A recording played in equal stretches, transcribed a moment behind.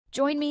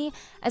Join me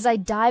as I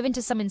dive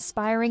into some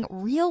inspiring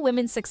real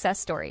women's success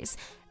stories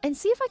and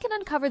see if I can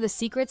uncover the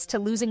secrets to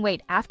losing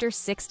weight after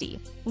 60.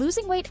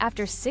 Losing weight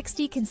after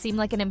 60 can seem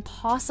like an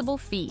impossible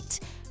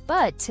feat,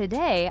 but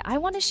today I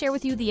want to share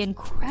with you the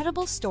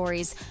incredible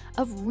stories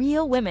of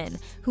real women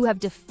who have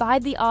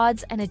defied the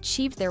odds and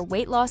achieved their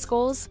weight loss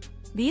goals.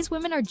 These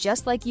women are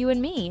just like you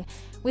and me,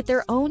 with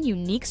their own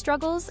unique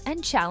struggles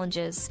and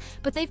challenges,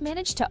 but they've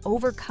managed to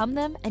overcome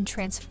them and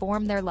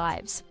transform their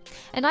lives.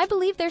 And I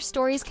believe their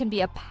stories can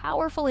be a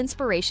powerful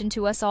inspiration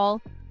to us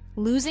all.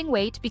 Losing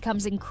weight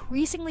becomes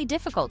increasingly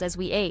difficult as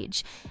we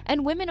age,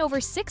 and women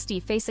over 60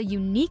 face a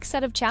unique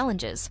set of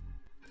challenges.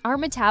 Our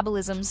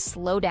metabolisms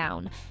slow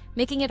down,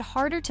 making it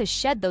harder to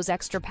shed those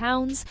extra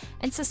pounds,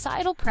 and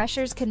societal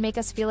pressures can make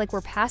us feel like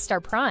we're past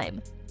our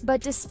prime.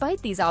 But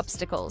despite these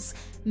obstacles,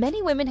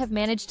 many women have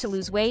managed to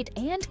lose weight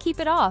and keep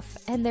it off,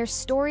 and their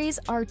stories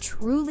are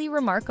truly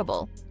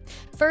remarkable.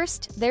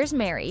 First, there's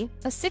Mary,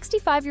 a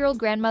 65-year-old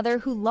grandmother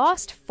who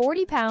lost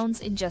 40 pounds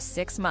in just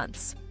 6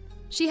 months.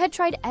 She had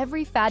tried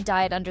every fad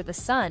diet under the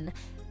sun,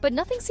 but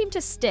nothing seemed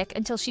to stick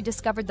until she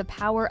discovered the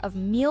power of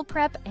meal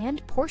prep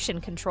and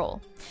portion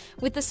control.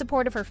 With the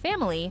support of her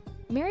family,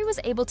 Mary was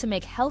able to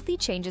make healthy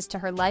changes to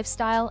her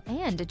lifestyle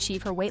and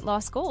achieve her weight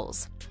loss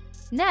goals.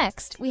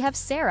 Next, we have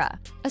Sarah,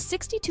 a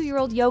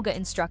 62-year-old yoga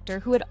instructor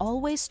who had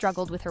always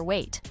struggled with her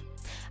weight.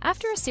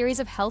 After a series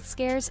of health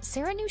scares,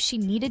 Sarah knew she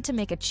needed to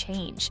make a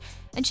change,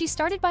 and she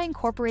started by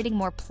incorporating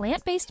more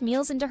plant-based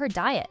meals into her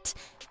diet.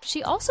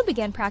 She also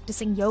began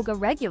practicing yoga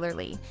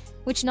regularly,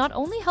 which not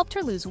only helped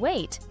her lose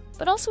weight,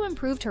 but also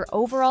improved her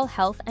overall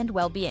health and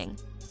well-being.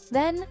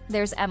 Then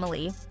there's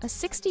Emily, a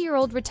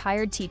 60-year-old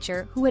retired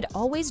teacher who had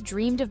always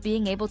dreamed of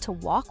being able to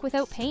walk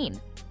without pain.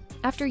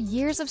 After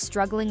years of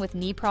struggling with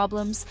knee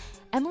problems,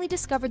 Emily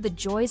discovered the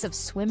joys of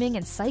swimming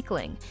and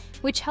cycling,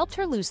 which helped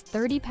her lose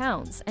 30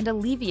 pounds and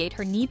alleviate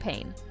her knee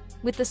pain.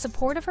 With the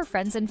support of her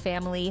friends and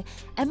family,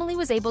 Emily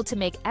was able to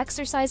make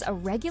exercise a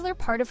regular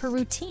part of her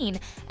routine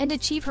and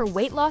achieve her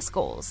weight loss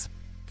goals.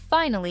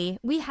 Finally,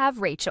 we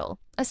have Rachel,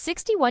 a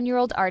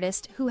 61-year-old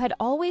artist who had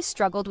always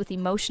struggled with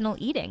emotional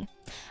eating.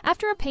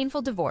 After a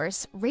painful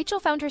divorce, Rachel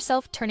found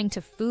herself turning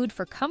to food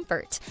for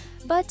comfort.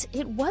 But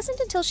it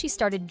wasn't until she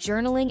started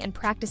journaling and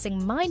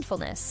practicing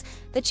mindfulness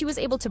that she was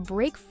able to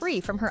break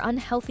free from her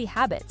unhealthy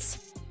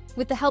habits.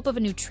 With the help of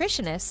a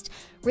nutritionist,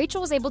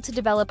 Rachel was able to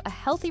develop a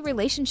healthy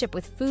relationship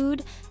with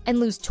food and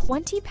lose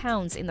 20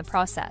 pounds in the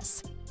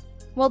process.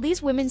 While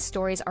these women's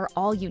stories are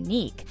all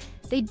unique,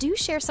 they do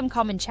share some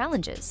common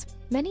challenges.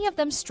 Many of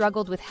them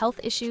struggled with health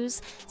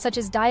issues such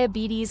as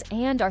diabetes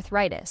and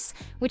arthritis,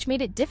 which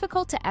made it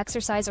difficult to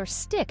exercise or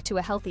stick to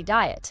a healthy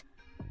diet.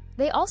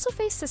 They also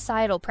faced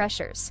societal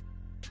pressures,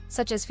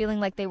 such as feeling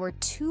like they were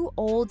too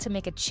old to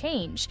make a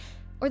change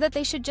or that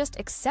they should just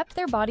accept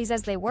their bodies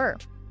as they were.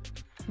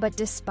 But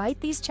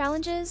despite these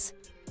challenges,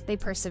 they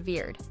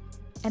persevered,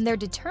 and their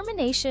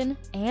determination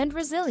and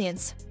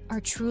resilience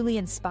are truly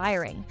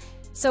inspiring.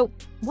 So,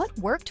 what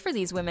worked for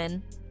these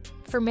women?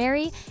 For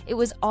Mary, it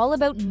was all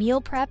about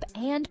meal prep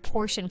and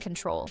portion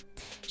control.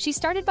 She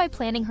started by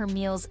planning her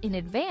meals in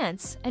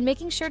advance and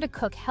making sure to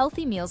cook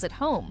healthy meals at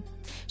home.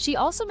 She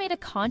also made a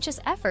conscious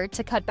effort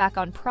to cut back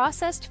on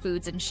processed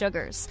foods and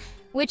sugars,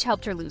 which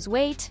helped her lose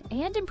weight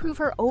and improve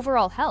her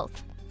overall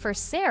health. For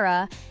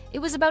Sarah, it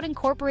was about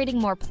incorporating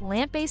more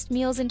plant-based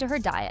meals into her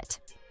diet.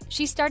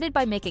 She started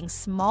by making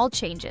small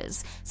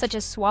changes, such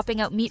as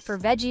swapping out meat for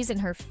veggies in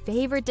her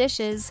favorite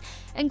dishes,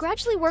 and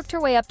gradually worked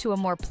her way up to a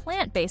more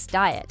plant-based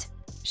diet.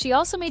 She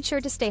also made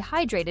sure to stay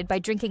hydrated by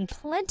drinking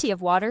plenty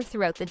of water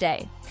throughout the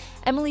day.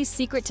 Emily's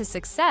secret to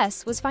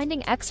success was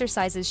finding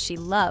exercises she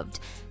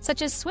loved,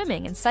 such as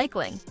swimming and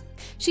cycling.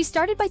 She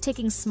started by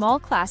taking small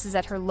classes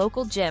at her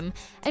local gym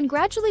and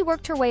gradually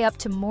worked her way up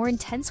to more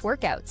intense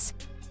workouts.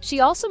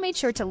 She also made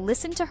sure to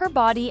listen to her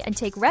body and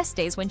take rest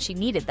days when she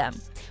needed them,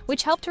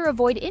 which helped her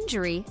avoid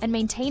injury and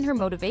maintain her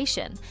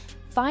motivation.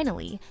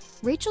 Finally,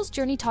 Rachel's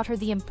journey taught her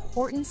the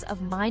importance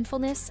of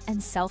mindfulness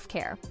and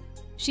self-care.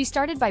 She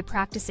started by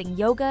practicing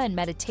yoga and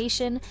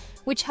meditation,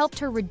 which helped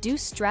her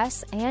reduce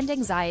stress and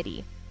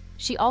anxiety.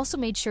 She also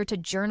made sure to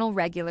journal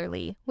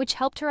regularly, which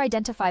helped her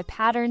identify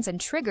patterns and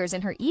triggers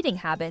in her eating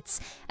habits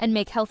and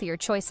make healthier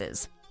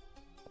choices.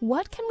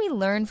 What can we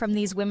learn from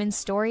these women's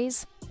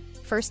stories?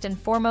 First and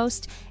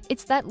foremost,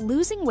 it's that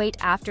losing weight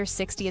after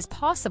 60 is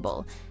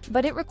possible,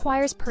 but it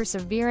requires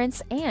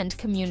perseverance and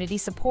community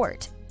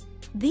support.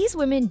 These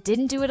women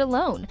didn't do it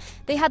alone.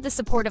 They had the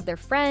support of their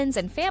friends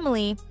and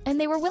family,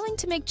 and they were willing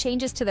to make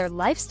changes to their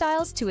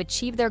lifestyles to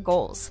achieve their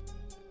goals.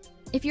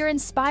 If you're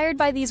inspired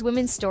by these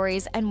women's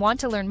stories and want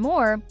to learn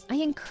more, I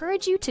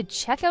encourage you to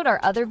check out our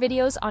other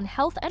videos on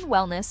health and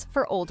wellness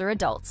for older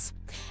adults.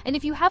 And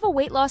if you have a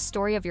weight loss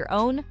story of your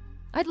own,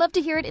 I'd love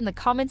to hear it in the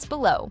comments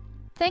below.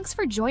 Thanks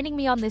for joining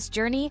me on this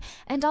journey,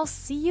 and I'll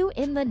see you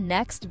in the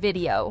next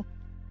video.